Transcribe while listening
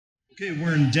Okay,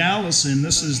 we're in Dallas, and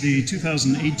this is the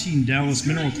 2018 Dallas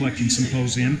Mineral Collecting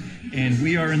Symposium, and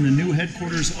we are in the new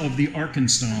headquarters of the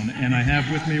Arkenstone. And I have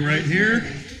with me right here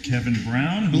Kevin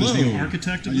Brown, who is the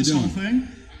architect of this whole thing.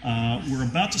 We're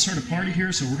about to start a party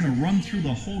here, so we're going to run through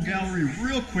the whole gallery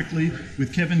real quickly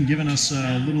with Kevin giving us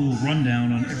a little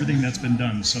rundown on everything that's been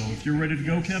done. So if you're ready to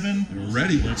go, Kevin, we're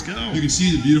ready. Let's go. You can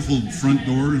see the beautiful front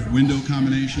door window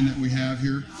combination that we have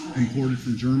here, imported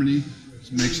from Germany.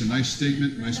 It makes a nice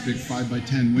statement, nice big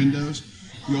 5x10 windows.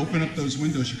 You open up those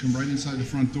windows, you come right inside the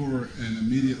front door, and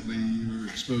immediately you're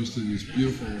exposed to this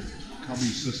beautiful cubby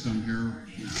system here.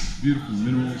 Beautiful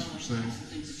minerals for sale.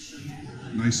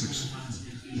 Nice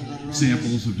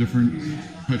samples of different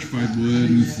petrified wood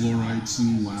and fluorites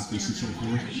and lapis and so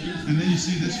forth. And then you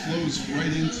see this flows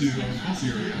right into our book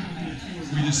area.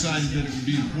 We decided that it would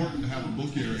be important to have a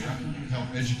book area to help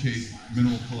educate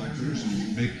mineral collectors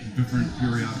and make different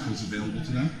periodicals available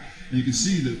to them. And you can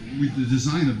see that the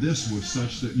design of this was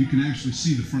such that you can actually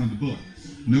see the front of the book.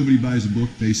 Nobody buys a book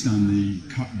based on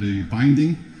the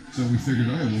binding, so we figured,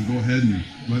 all right, we'll go ahead and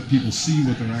let people see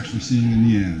what they're actually seeing in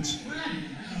the ads.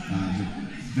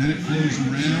 Then it flows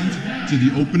around to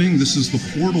the opening. This is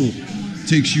the portal,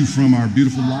 takes you from our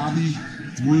beautiful lobby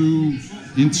through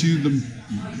into the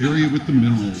area with the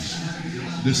minerals.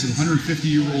 This is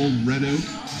 150-year-old red oak.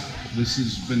 This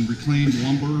has been reclaimed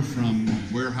lumber from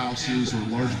warehouses or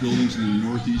large buildings in the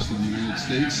northeast of the United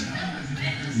States.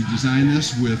 We designed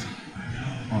this with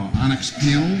onyx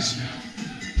panels.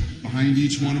 Behind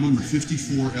each one of them are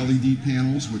 54 LED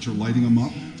panels, which are lighting them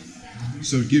up.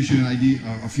 So it gives you an idea,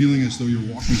 a feeling as though you're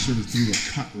walking sort of through a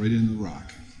cut right in the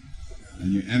rock.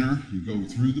 And you enter, you go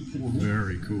through the portal.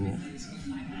 Very cool.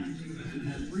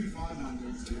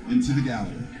 Into the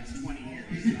gallery.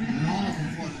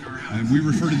 And we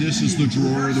refer to this as the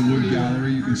drawer, the wood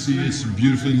gallery. You can see it's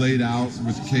beautifully laid out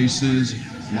with cases,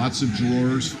 lots of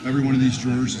drawers. Every one of these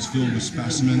drawers is filled with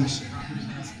specimens.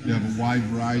 You have a wide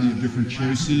variety of different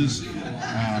choices.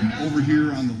 Over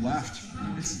here on the left,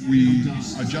 we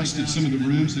adjusted some of the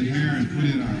rooms in here and put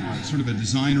in a sort of a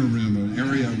designer room, an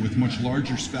area with much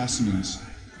larger specimens,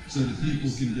 so that people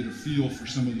can get a feel for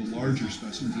some of the larger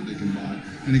specimens that they can buy.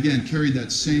 And again, carried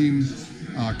that same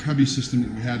cubby system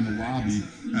that we had in the lobby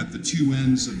at the two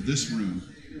ends of this room.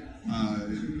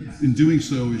 In doing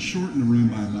so, it shortened the room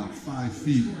by about 5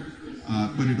 feet,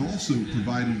 but it also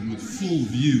provided with full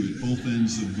view at both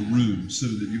ends of the room, so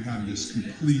that you have this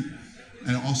complete,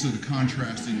 and also the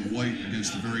contrasting white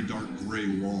against the very dark gray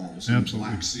walls.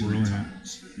 Absolutely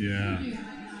brilliant. Yeah,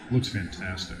 looks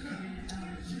fantastic.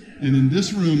 And in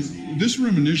this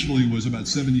room initially was about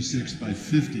 76 by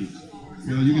 50.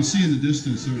 Well, you can see in the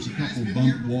distance there's a couple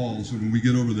bump walls, and when we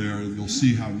get over there, you'll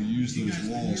see how we use those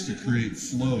walls to create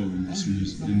flow in this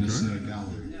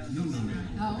gallery.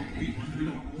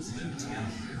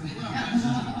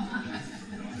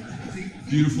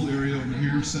 Beautiful area over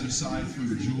here set aside for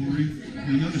the jewelry.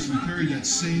 You'll notice we carried that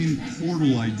same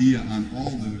portal idea on all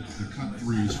the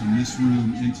cut-throughs from this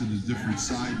room into the different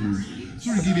side rooms.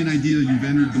 Sort of give you an idea you've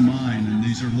entered the mine, and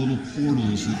these are little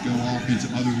portals that go off into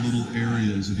other little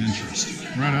areas of interest.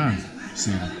 Right on.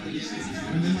 So,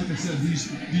 and then, like I said,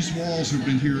 these walls have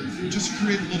been here just to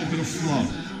create a little bit of flow.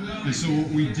 And so what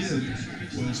we did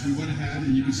was we went ahead,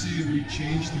 and you can see we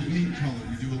changed the paint color.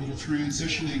 We do a little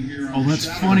transitioning here. Oh, that's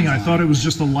funny. I thought it was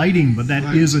just the lighting, but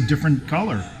that is a different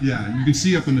color. Yeah, you can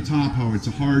see up on the top how it's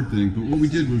a hard thing. But what we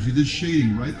did was we did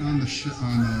shading right on the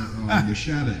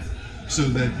shadow, so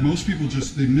that most people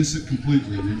they miss it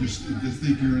completely. They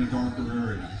think you're in a darker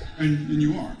area, and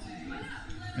you are.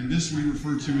 And this we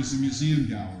refer to as the museum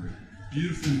gallery.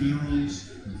 Beautiful minerals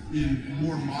in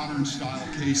more modern style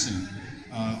casing.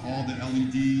 All the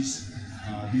LEDs.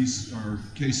 These are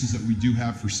cases that we do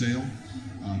have for sale.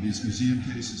 These museum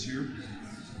cases here.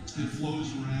 It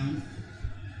flows around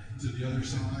to the other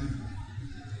side.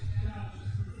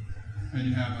 And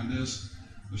you have on this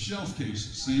the shelf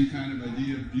cases. Same kind of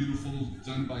idea, beautiful,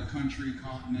 done by country,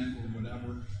 continent, or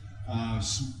whatever.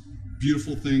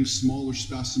 Beautiful things, smaller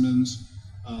specimens,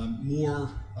 more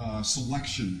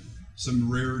selection,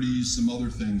 some rarities, some other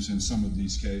things in some of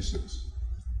these cases.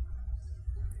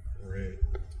 Great.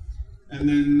 And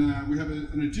then we have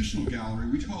an additional gallery.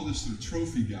 We call this the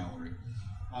trophy gallery.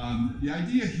 The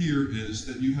idea here is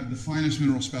that you have the finest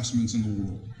mineral specimens in the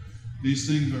world. These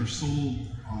things are sold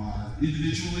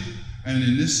individually, and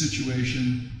in this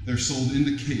situation, they're sold in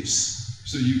the case.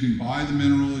 So you can buy the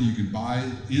mineral, you can buy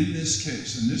it in this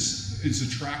case, and this is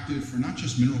attractive for not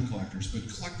just mineral collectors, but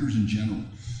collectors in general.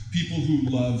 People who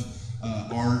love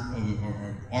art,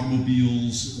 or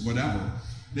automobiles, whatever.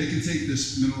 They can take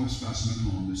this mineral specimen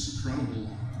home, this incredible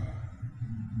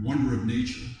wonder of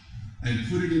nature, and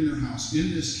put it in their house,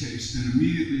 in this case, and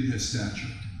immediately it has stature.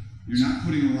 You're not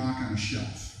putting a rock on a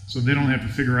shelf. So they don't have to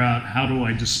figure out, how do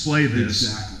I display this?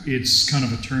 Exactly. It's kind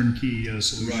of a turnkey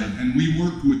solution. Right, and we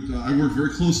work with, I work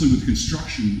very closely with the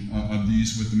construction of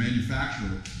these with the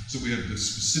manufacturer. So we have the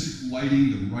specific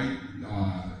lighting, the right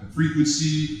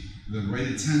frequency, the right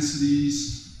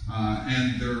intensities,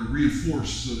 and they're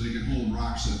reinforced so they can hold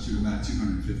rocks up to about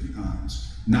 250 pounds.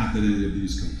 Not that any of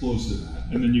these come close to that.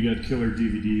 And then you got killer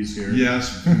DVDs here.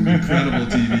 Yes, incredible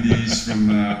DVDs from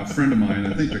a friend of mine.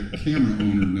 I think the camera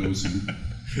owner knows him.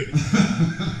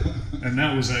 And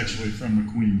that was actually from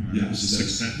the Queen. Right? Yes,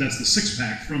 that's the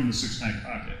six-pack from the six-pack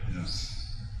pocket. Yes.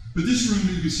 But this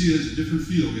room, you can see, has a different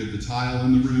feel. We have the tile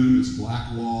in the room. It's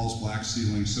black walls, black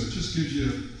ceiling. So it just gives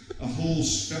you a whole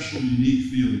special,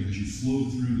 unique feeling as you flow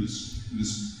through this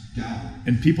gallery.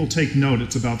 And people take note.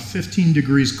 It's about 15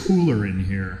 degrees cooler in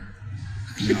here.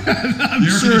 Yeah.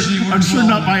 I'm sure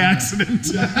not by accident.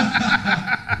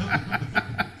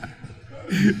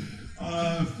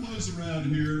 Flows around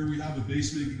here. We have a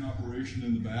base making operation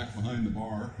in the back behind the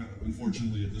bar.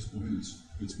 Unfortunately, at this point,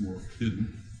 it's more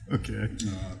hidden. Okay.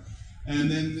 And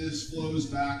then this flows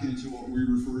back into what we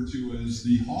refer to as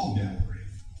the hall gallery.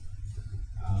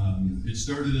 It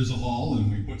started as a hall,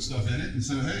 and we put stuff in it and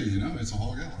said, hey, it's a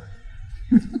hall gallery.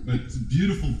 But it's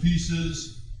beautiful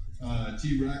pieces,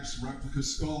 T-Rex replica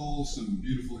skulls, some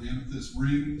beautiful amethyst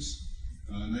rings,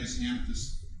 nice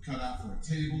amethyst cut out for a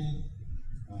table,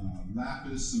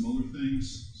 lapis, some other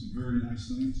things, some very nice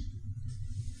things.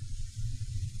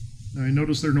 I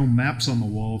noticed there are no maps on the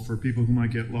wall for people who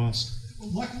might get lost. Well,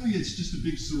 luckily, it's just a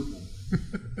big circle.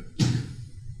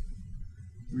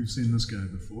 We've seen this guy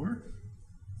before.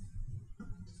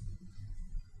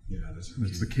 Yeah,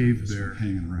 that's the cave there.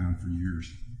 Hanging around for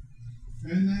years.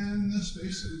 And then this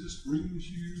basically just brings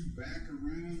you back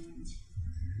around.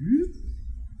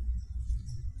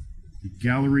 The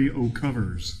Gallery O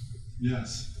Covers.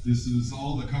 Yes, this is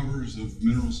all the covers of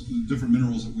minerals, different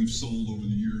minerals that we've sold over the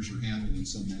years or handled in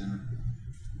some manner.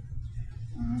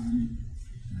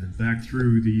 And back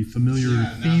through the familiar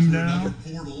theme now. Another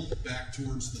portal back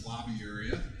towards the lobby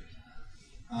area.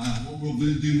 What we'll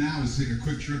do now is take a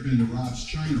quick trip into Rob's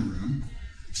China room.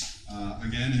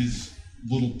 Again, his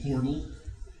little portal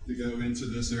to go into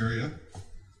this area.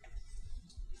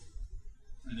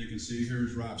 And you can see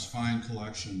here's Rob's fine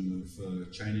collection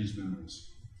of Chinese minerals.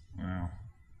 Wow.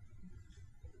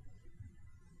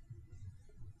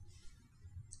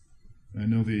 I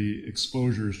know the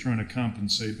exposure is trying to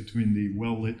compensate between the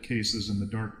well-lit cases and the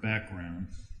dark background,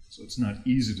 so it's not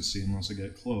easy to see unless I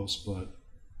get close, but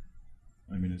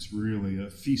I mean, it's really a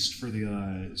feast for the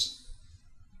eyes.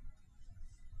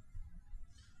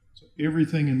 So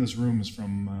everything in this room is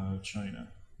from China.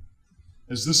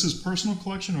 Is this his personal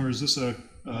collection, or is this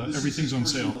everything's on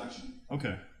sale? Collection.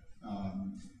 Okay.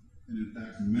 And in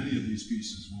fact, many of these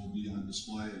pieces will be on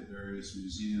display at various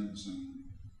museums and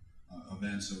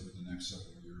events over the next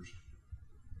several years.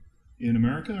 In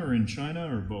America or in China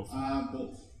or both?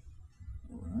 Both.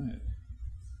 All right.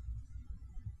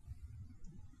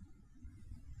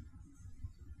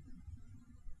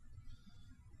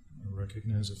 I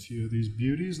recognize a few of these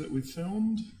beauties that we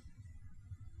filmed.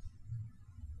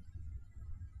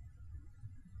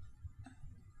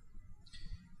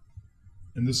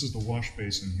 And this is the wash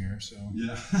basin here, so.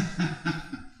 Yeah.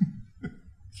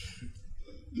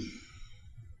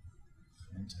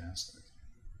 Fantastic.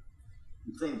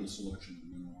 Incredible selection of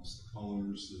minerals, the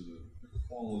colors, the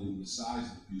quality, the size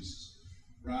of the pieces.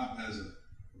 Rob has a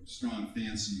strong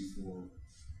fancy for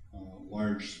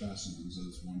large specimens,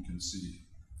 as one can see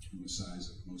from the size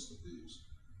of most of these.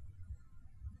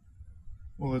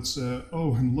 Well, it's,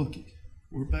 oh, and look,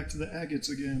 we're back to the agates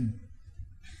again.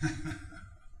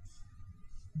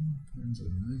 Kinds of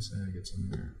nice agates in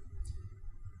there.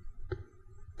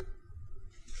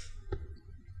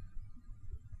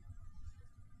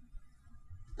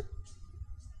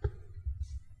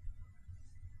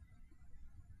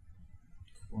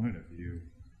 Quite a view.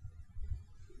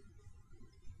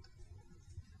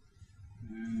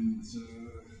 And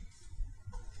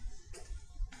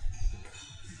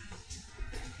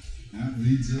that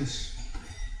leads us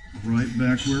Right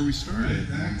back where we started. right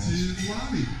back to the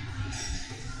lobby.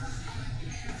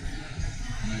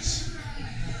 Nice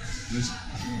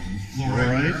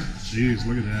fluorite there. Jeez,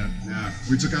 look at that. Yeah,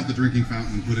 we took out the drinking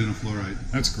fountain and put in a fluorite.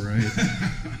 That's great.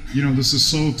 You know, this is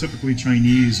so typically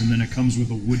Chinese, and then it comes with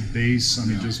a wood base. I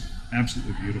mean, just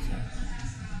absolutely beautiful.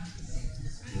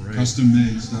 Great. Custom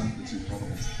made stuff. It's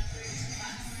incredible.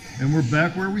 And we're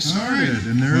back where we started, All right.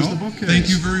 and there's Well, the bookcase. Thank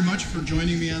you very much for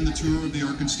joining me on the tour of the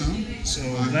Arkenstone. So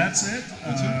that's it.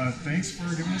 Thanks for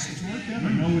giving us the tour, Kevin.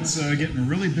 I know it's getting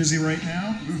really busy right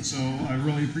now, so I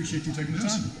really appreciate you taking the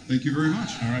time. Thank you very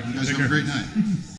much. All right, You guys take have a care. great night.